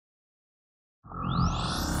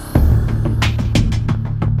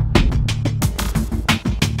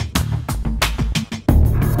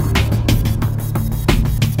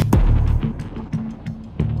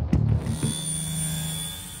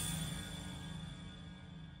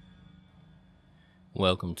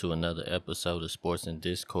Welcome to another episode of Sports and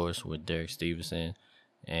Discourse with Derek Stevenson.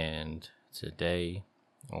 And today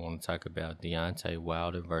I want to talk about Deontay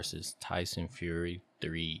Wilder versus Tyson Fury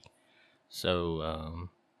 3. So,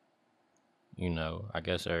 I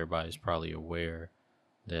guess everybody's probably aware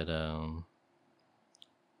that,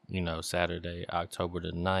 Saturday, October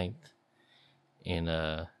the 9th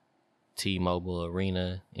in T-Mobile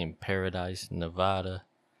Arena in Paradise, Nevada,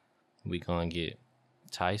 we going to get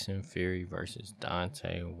Tyson Fury versus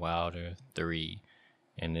Deontay Wilder 3.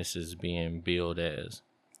 And this is being billed as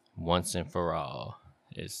once and for all.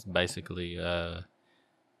 It's basically the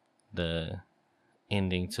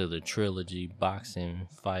ending to the Trilogy boxing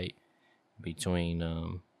fight between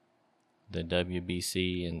the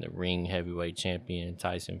WBC and the ring heavyweight champion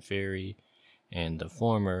Tyson Fury and the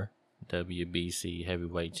former WBC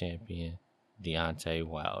heavyweight champion Deontay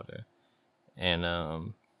Wilder.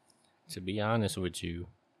 And to be honest with you,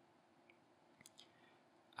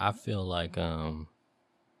 I feel like at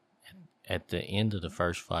the end of the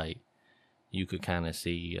first fight, you could kind of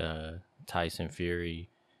see Tyson Fury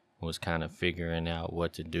was kind of figuring out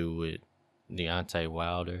what to do with Deontay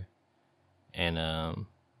Wilder, and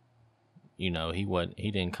he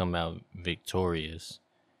didn't come out victorious,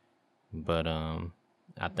 but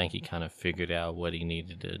I think he kind of figured out what he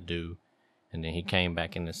needed to do, and then he came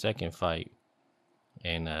back in the second fight,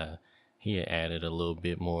 and he had added a little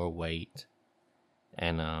bit more weight,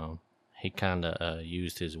 and he kind of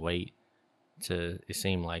used his weight it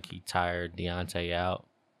seemed like he tired Deontay out,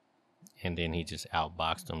 and then he just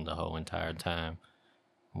outboxed him the whole entire time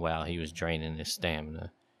while he was draining his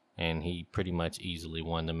stamina, and he pretty much easily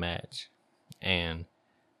won the match. And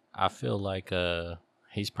I feel like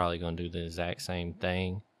he's probably going to do the exact same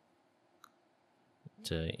thing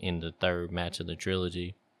in the third match of the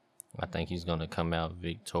trilogy. I think he's going to come out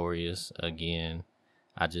victorious again.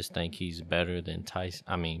 I just think he's better than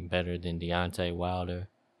better than Deontay Wilder.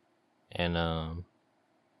 And I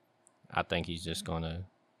think he's just going to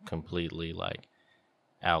completely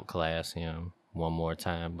outclass him one more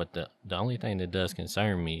time. But the only thing that does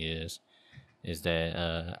concern me is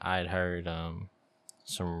that I had heard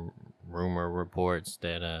some rumor reports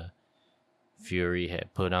that Fury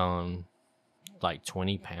had put on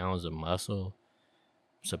 20 pounds of muscle,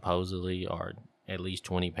 supposedly, or at least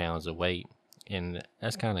 20 pounds of weight. And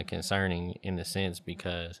that's kind of concerning in a sense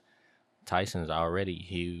because Tyson's already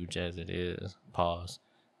huge as it is, pause.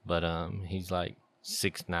 But he's 6'9",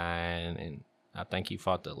 and I think he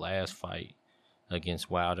fought the last fight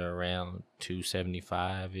against Wilder around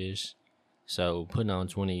 275-ish. So putting on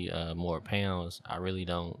 20 more pounds, I really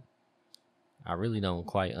don't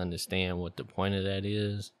quite understand what the point of that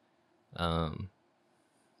is.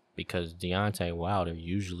 Because Deontay Wilder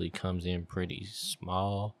usually comes in pretty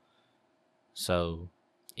small. So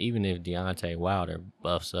even if Deontay Wilder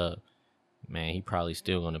buffs up, man, he probably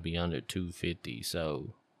still going to be under 250.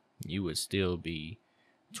 So you would still be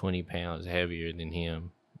 20 pounds heavier than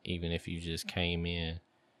him, even if you just came in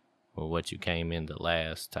with what you came in the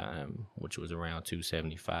last time, which was around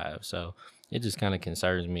 275. So it just kind of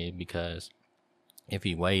concerns me because if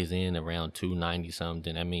he weighs in around 290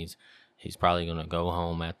 something, that means he's probably going to go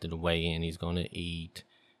home after the weigh-in. He's going to eat.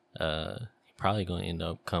 He's probably going to end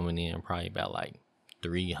up coming in probably about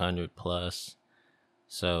 300 plus.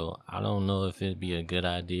 So I don't know if it'd be a good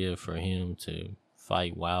idea for him to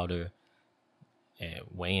fight Wilder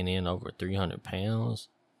at weighing in over 300 pounds.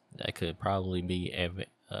 That could probably be a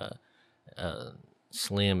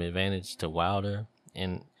slim advantage to Wilder.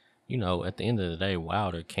 And, at the end of the day,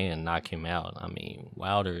 Wilder can knock him out. I mean,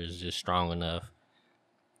 Wilder is just strong enough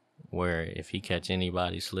where if he catch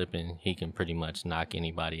anybody slipping, he can pretty much knock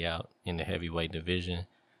anybody out in the heavyweight division.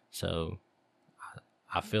 So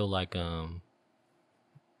I feel like,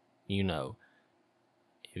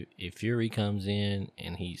 if Fury comes in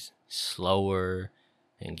and he's slower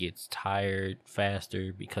and gets tired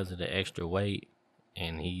faster because of the extra weight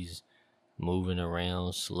and he's moving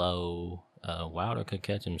around slow, Wilder could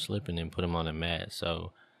catch him slipping and put him on the mat.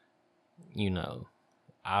 So,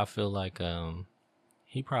 I feel like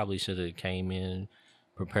he probably should have came in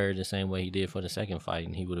prepared the same way he did for the second fight,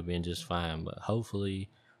 and he would have been just fine. But hopefully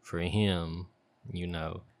for him,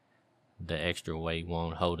 the extra weight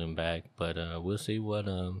won't hold him back. But we'll see what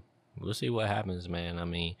happens, man. I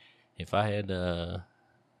mean, if I had to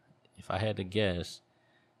guess,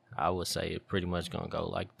 I would say it pretty much gonna go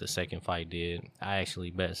like the second fight did. I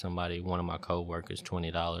actually bet one of my coworkers,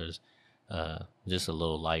 $20, just a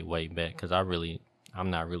little lightweight bet, because I'm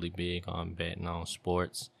not really big on betting on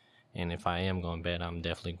sports. And if I am going to bet, I'm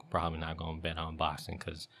definitely probably not going to bet on boxing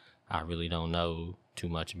because I really don't know too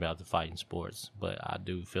much about the fighting sports. But I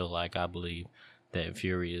believe that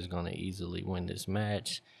Fury is going to easily win this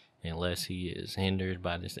match unless he is hindered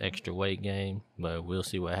by this extra weight gain. But we'll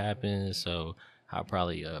see what happens. So I'll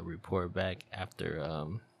probably report back after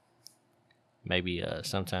maybe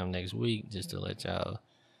sometime next week, just to let y'all,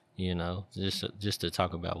 just to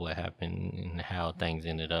talk about what happened and how things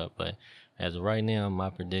ended up. But as of right now, my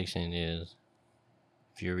prediction is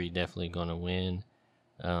Fury definitely gonna win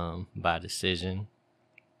by decision.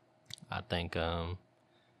 I think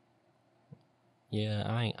yeah,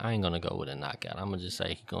 I ain't gonna go with a knockout. I'm gonna just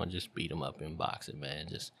say he gonna just beat him up in boxing, man.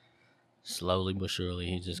 Just slowly but surely,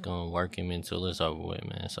 he's just gonna work him until it's over with,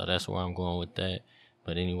 man. So that's where I'm going with that.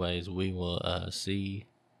 But anyways, we will see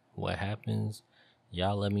what happens.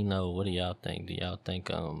 Y'all let me know. What do y'all think? Do y'all think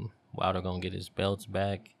Wilder gonna get his belts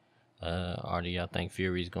back? Or do y'all think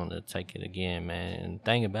Fury's gonna take it again, man? And the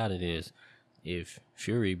thing about it is, if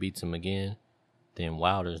Fury beats him again, then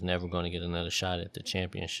Wilder's never gonna get another shot at the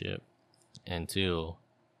championship until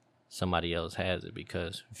somebody else has it,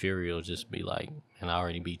 because Fury will just be like, and I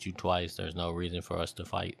already beat you twice. There's no reason for us to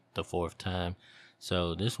fight the fourth time.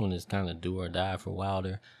 So this one is kind of do or die for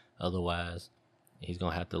Wilder. Otherwise, he's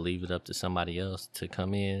going to have to leave it up to somebody else to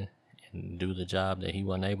come in and do the job that he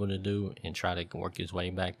wasn't able to do and try to work his way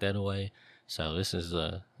back that way. So this is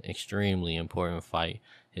a extremely important fight.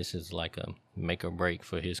 This is like a make or break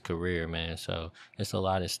for his career, man. So it's a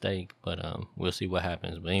lot at stake, but we'll see what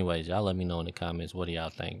happens. But anyways, y'all let me know in the comments. What do y'all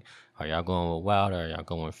think? Are y'all going with Wilder? Are y'all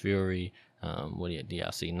going with Fury? Do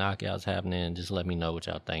y'all see knockouts happening? Just let me know what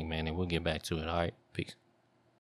y'all think, man, and we'll get back to it. All right, peace.